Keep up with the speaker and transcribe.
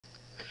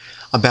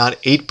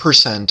About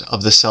 8%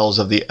 of the cells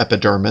of the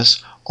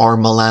epidermis are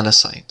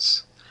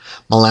melanocytes.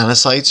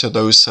 Melanocytes are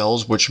those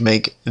cells which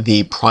make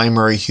the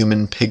primary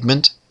human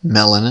pigment,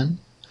 melanin,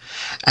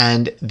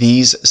 and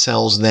these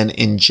cells then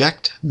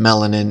inject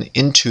melanin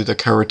into the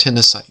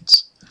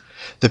keratinocytes.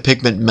 The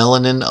pigment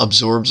melanin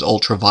absorbs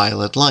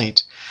ultraviolet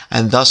light,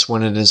 and thus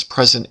when it is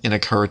present in a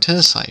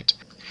keratinocyte,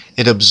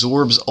 it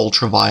absorbs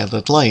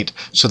ultraviolet light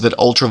so that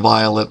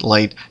ultraviolet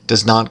light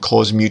does not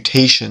cause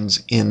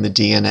mutations in the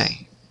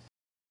DNA.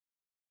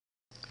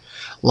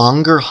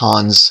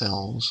 Langerhans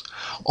cells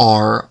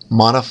are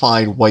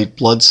modified white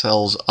blood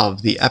cells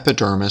of the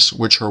epidermis,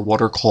 which are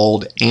what are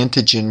called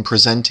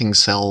antigen-presenting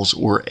cells,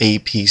 or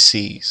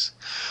APCs.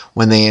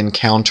 When they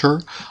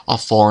encounter a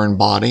foreign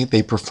body,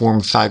 they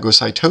perform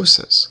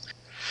phagocytosis,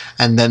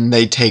 and then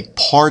they take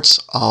parts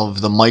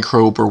of the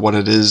microbe or what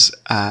it is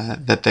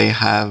that they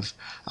have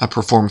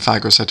performed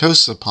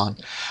phagocytosis upon.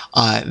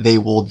 They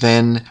will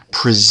then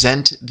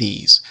present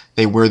these.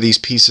 They wear these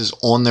pieces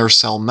on their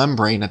cell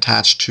membrane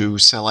attached to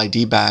cell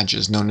ID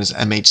badges known as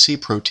MHC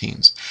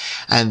proteins,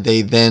 and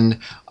they then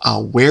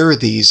wear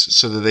these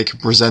so that they can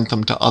present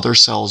them to other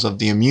cells of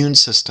the immune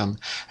system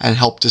and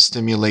help to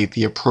stimulate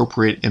the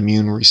appropriate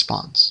immune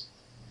response.